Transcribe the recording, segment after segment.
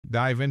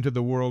dive into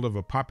the world of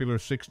a popular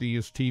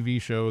 60s TV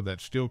show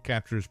that still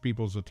captures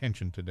people's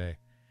attention today.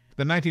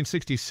 The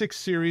 1966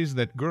 series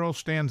That Girl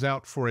stands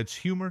out for its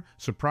humor,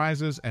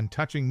 surprises, and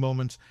touching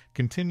moments,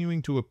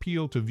 continuing to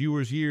appeal to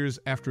viewers years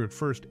after it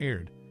first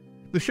aired.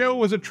 The show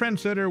was a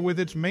trendsetter with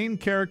its main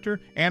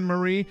character, Anne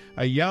Marie,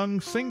 a young,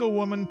 single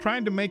woman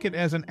trying to make it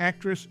as an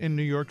actress in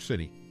New York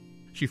City.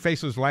 She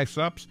faces life's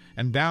ups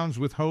and downs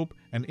with hope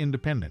and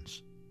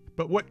independence.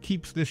 But what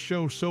keeps this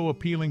show so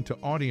appealing to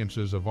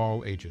audiences of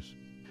all ages?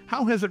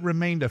 How has it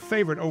remained a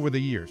favorite over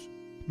the years?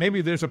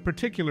 Maybe there's a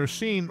particular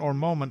scene or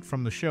moment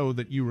from the show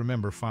that you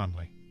remember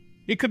fondly.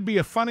 It could be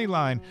a funny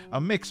line, a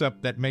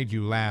mix-up that made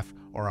you laugh,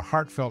 or a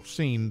heartfelt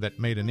scene that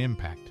made an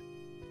impact.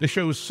 The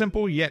show's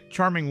simple yet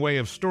charming way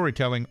of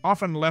storytelling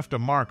often left a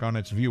mark on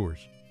its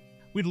viewers.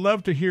 We'd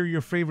love to hear your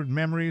favorite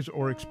memories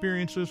or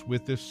experiences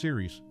with this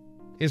series.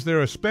 Is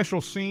there a special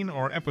scene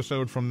or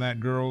episode from That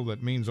Girl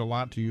that means a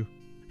lot to you?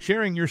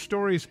 Sharing your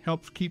stories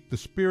helps keep the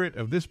spirit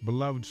of this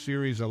beloved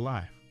series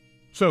alive.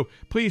 So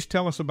please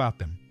tell us about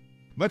them.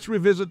 Let's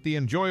revisit the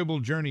enjoyable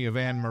journey of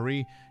Anne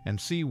Marie and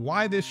see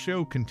why this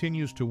show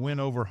continues to win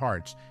over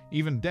hearts,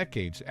 even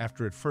decades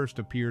after it first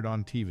appeared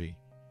on TV.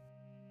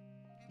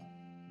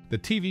 The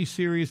TV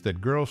series That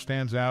Girl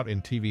stands out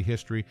in TV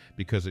history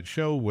because it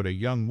showed what a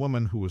young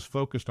woman who was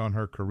focused on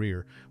her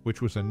career,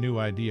 which was a new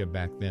idea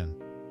back then.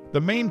 The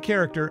main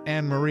character,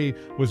 Anne Marie,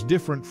 was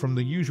different from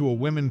the usual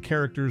women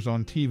characters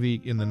on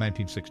TV in the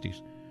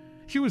 1960s.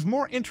 She was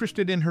more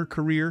interested in her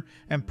career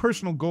and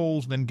personal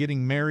goals than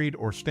getting married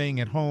or staying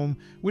at home,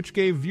 which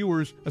gave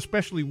viewers,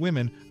 especially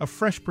women, a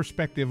fresh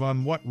perspective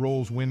on what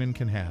roles women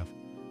can have.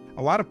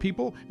 A lot of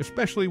people,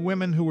 especially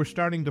women who were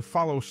starting to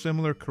follow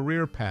similar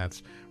career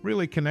paths,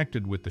 really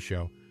connected with the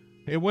show.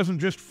 It wasn't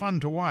just fun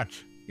to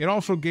watch. It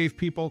also gave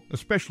people,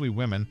 especially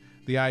women,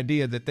 the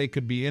idea that they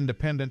could be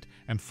independent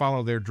and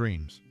follow their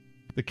dreams.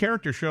 The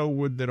character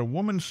showed that a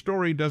woman's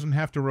story doesn't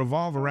have to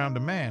revolve around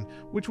a man,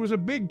 which was a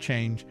big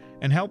change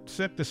and helped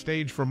set the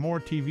stage for more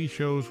TV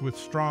shows with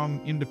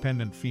strong,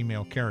 independent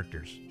female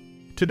characters.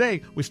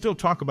 Today, we still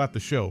talk about the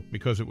show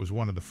because it was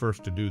one of the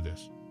first to do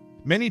this.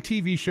 Many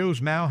TV shows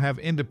now have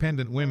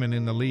independent women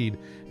in the lead,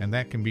 and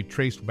that can be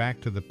traced back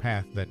to the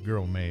path That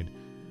Girl made.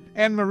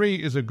 Anne Marie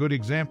is a good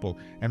example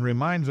and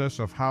reminds us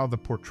of how the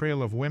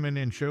portrayal of women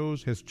in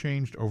shows has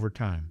changed over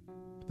time.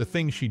 The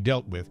things she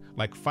dealt with,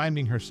 like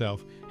finding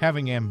herself,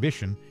 having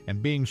ambition,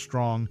 and being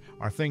strong,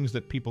 are things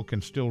that people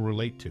can still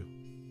relate to.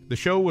 The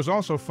show was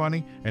also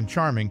funny and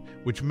charming,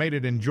 which made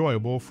it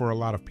enjoyable for a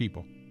lot of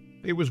people.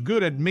 It was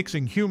good at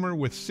mixing humor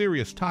with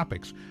serious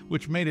topics,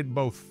 which made it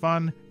both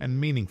fun and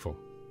meaningful.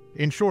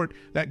 In short,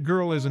 That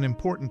Girl is an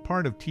important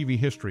part of TV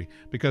history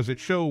because it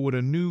showed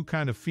a new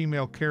kind of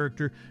female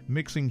character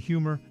mixing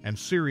humor and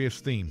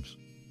serious themes.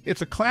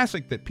 It's a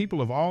classic that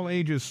people of all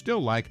ages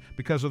still like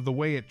because of the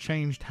way it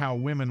changed how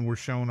women were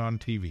shown on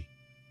TV.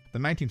 The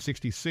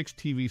 1966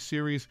 TV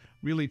series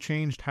really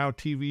changed how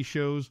TV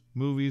shows,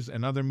 movies,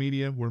 and other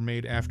media were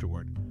made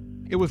afterward.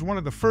 It was one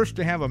of the first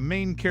to have a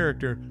main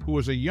character who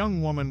was a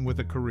young woman with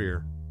a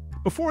career.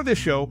 Before this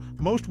show,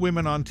 most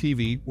women on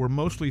TV were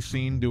mostly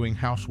seen doing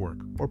housework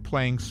or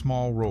playing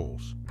small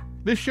roles.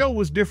 This show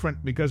was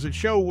different because it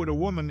showed a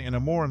woman in a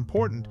more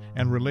important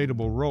and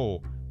relatable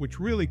role, which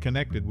really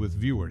connected with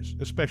viewers,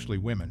 especially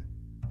women.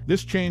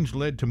 This change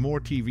led to more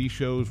TV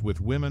shows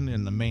with women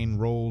in the main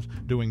roles,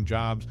 doing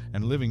jobs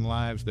and living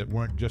lives that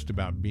weren't just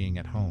about being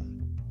at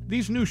home.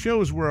 These new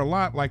shows were a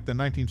lot like the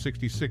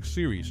 1966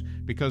 series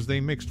because they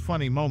mixed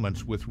funny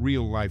moments with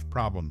real-life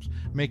problems,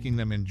 making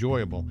them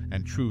enjoyable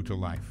and true to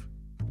life.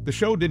 The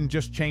show didn't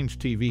just change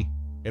TV.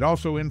 It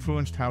also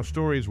influenced how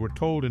stories were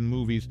told in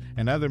movies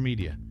and other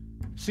media.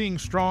 Seeing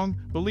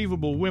strong,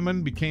 believable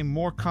women became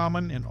more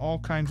common in all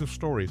kinds of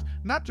stories,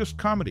 not just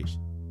comedies.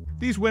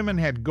 These women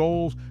had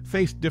goals,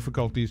 faced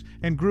difficulties,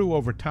 and grew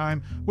over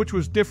time, which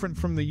was different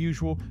from the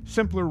usual,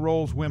 simpler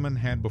roles women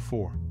had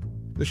before.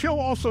 The show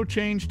also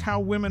changed how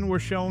women were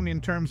shown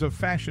in terms of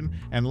fashion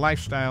and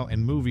lifestyle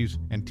in movies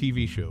and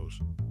TV shows.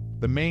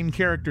 The main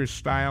character's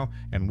style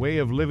and way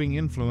of living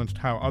influenced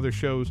how other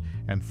shows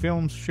and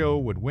films show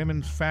with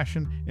women's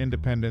fashion,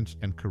 independence,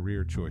 and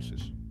career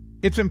choices.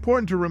 It's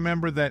important to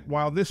remember that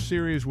while this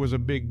series was a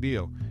big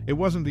deal, it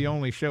wasn't the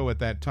only show at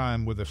that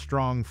time with a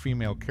strong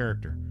female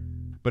character.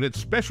 But its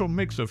special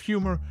mix of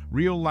humor,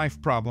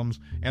 real-life problems,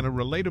 and a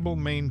relatable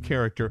main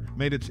character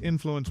made its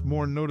influence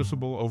more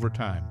noticeable over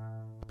time.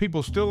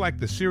 People still like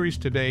the series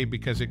today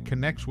because it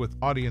connects with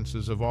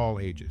audiences of all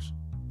ages.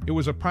 It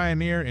was a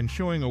pioneer in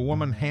showing a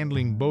woman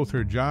handling both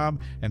her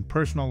job and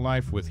personal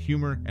life with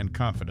humor and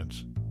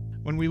confidence.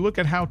 When we look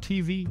at how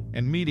TV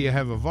and media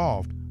have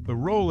evolved, the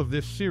role of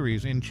this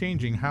series in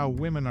changing how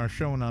women are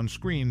shown on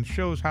screen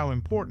shows how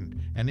important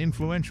and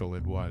influential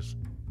it was.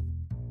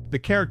 The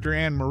character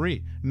Anne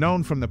Marie,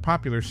 known from the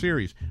popular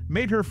series,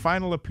 made her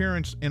final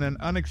appearance in an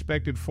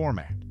unexpected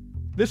format.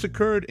 This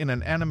occurred in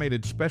an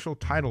animated special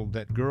titled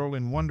That Girl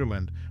in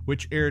Wonderland,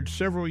 which aired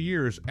several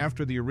years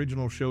after the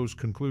original show's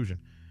conclusion.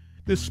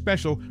 This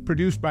special,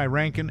 produced by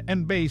Rankin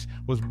and Bass,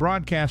 was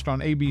broadcast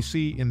on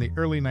ABC in the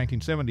early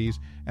 1970s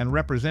and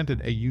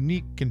represented a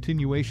unique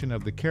continuation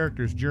of the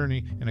character's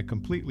journey in a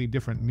completely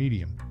different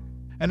medium.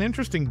 An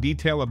interesting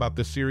detail about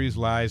the series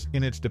lies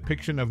in its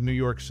depiction of New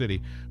York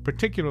City,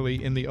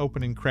 particularly in the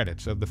opening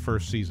credits of the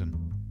first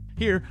season.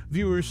 Here,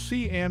 viewers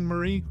see Anne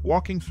Marie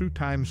walking through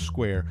Times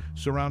Square,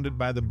 surrounded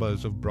by the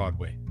buzz of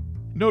Broadway.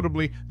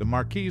 Notably, the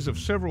marquees of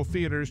several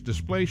theaters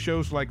display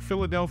shows like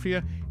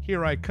Philadelphia,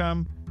 Here I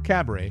Come,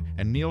 Cabaret,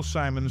 and Neil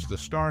Simon's The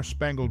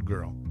Star-Spangled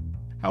Girl.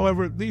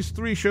 However, these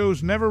three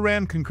shows never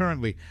ran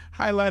concurrently,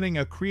 highlighting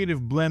a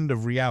creative blend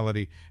of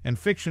reality and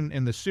fiction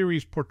in the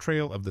series'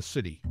 portrayal of the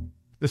city.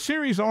 The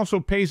series also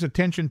pays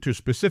attention to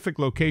specific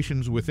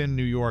locations within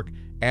New York,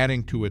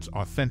 adding to its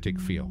authentic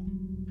feel.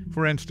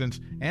 For instance,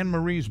 Anne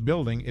Marie's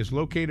building is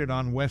located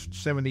on West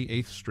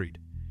 78th Street.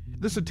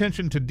 This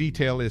attention to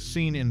detail is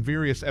seen in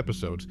various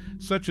episodes,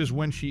 such as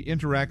when she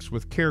interacts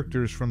with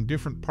characters from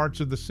different parts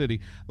of the city,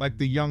 like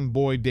the young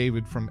boy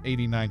David from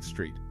 89th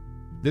Street.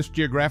 This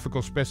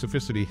geographical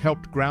specificity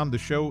helped ground the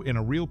show in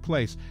a real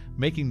place,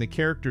 making the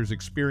characters'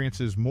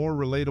 experiences more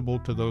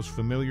relatable to those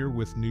familiar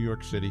with New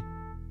York City.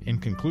 In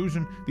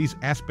conclusion, these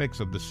aspects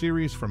of the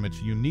series, from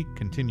its unique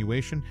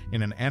continuation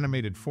in an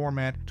animated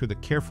format to the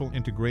careful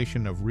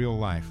integration of real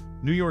life,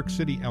 New York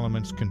City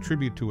elements,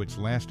 contribute to its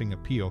lasting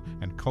appeal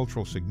and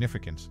cultural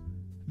significance.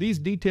 These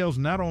details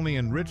not only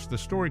enriched the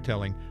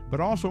storytelling,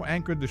 but also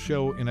anchored the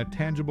show in a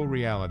tangible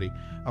reality,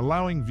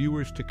 allowing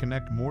viewers to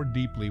connect more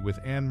deeply with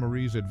Anne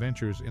Marie's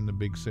adventures in the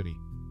big city.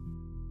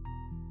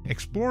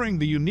 Exploring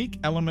the unique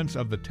elements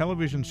of the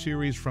television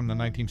series from the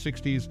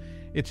 1960s,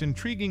 it's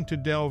intriguing to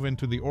delve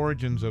into the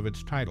origins of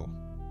its title.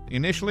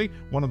 Initially,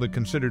 one of the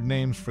considered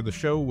names for the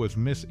show was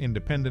Miss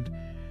Independent.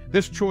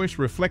 This choice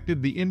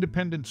reflected the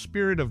independent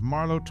spirit of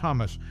Marlo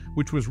Thomas,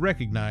 which was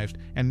recognized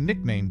and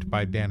nicknamed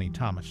by Danny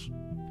Thomas.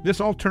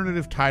 This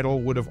alternative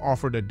title would have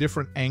offered a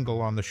different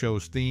angle on the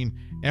show's theme,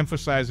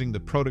 emphasizing the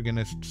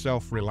protagonist's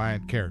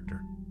self-reliant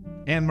character.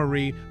 Anne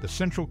Marie, the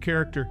central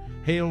character,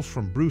 hails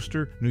from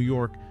Brewster, New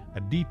York,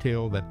 a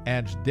detail that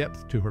adds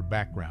depth to her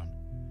background.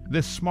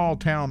 This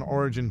small-town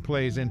origin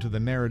plays into the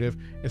narrative,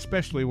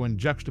 especially when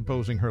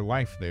juxtaposing her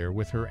life there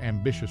with her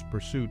ambitious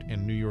pursuit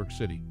in New York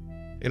City.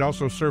 It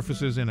also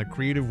surfaces in a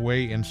creative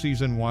way in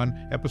Season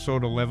 1,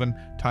 Episode 11,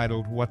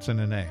 titled What's in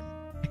a Name?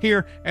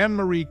 Here, Anne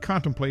Marie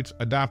contemplates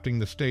adopting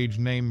the stage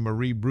name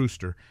Marie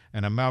Brewster,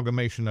 an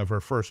amalgamation of her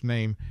first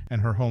name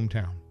and her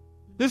hometown.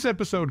 This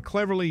episode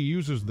cleverly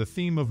uses the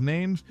theme of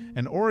names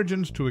and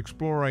origins to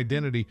explore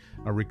identity,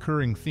 a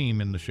recurring theme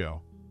in the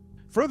show.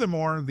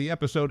 Furthermore, the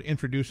episode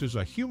introduces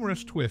a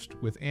humorous twist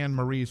with Anne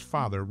Marie's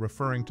father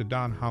referring to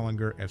Don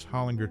Hollinger as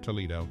Hollinger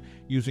Toledo,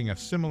 using a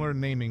similar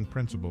naming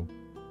principle.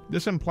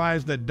 This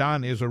implies that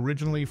Don is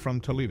originally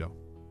from Toledo.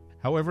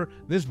 However,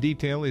 this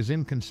detail is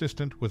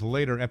inconsistent with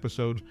later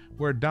episodes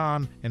where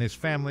Don and his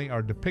family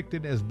are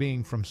depicted as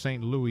being from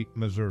St. Louis,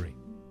 Missouri.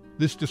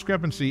 This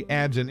discrepancy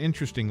adds an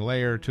interesting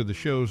layer to the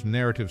show's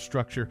narrative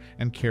structure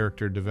and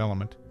character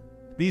development.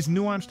 These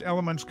nuanced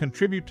elements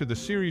contribute to the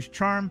series'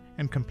 charm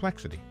and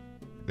complexity.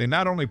 They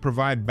not only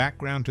provide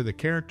background to the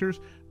characters,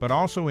 but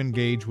also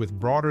engage with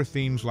broader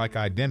themes like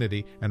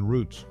identity and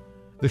roots.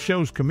 The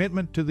show's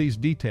commitment to these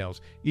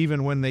details,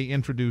 even when they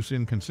introduce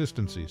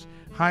inconsistencies,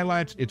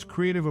 highlights its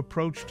creative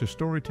approach to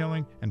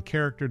storytelling and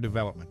character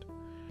development.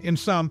 In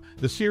sum,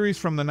 the series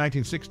from the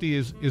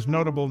 1960s is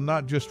notable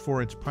not just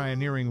for its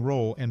pioneering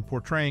role in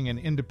portraying an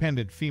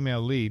independent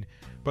female lead,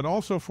 but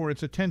also for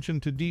its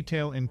attention to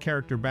detail in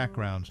character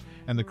backgrounds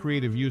and the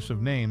creative use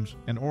of names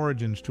and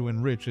origins to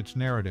enrich its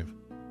narrative.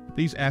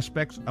 These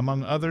aspects,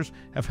 among others,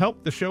 have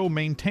helped the show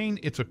maintain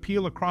its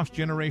appeal across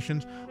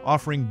generations,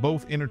 offering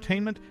both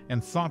entertainment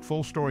and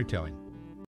thoughtful storytelling.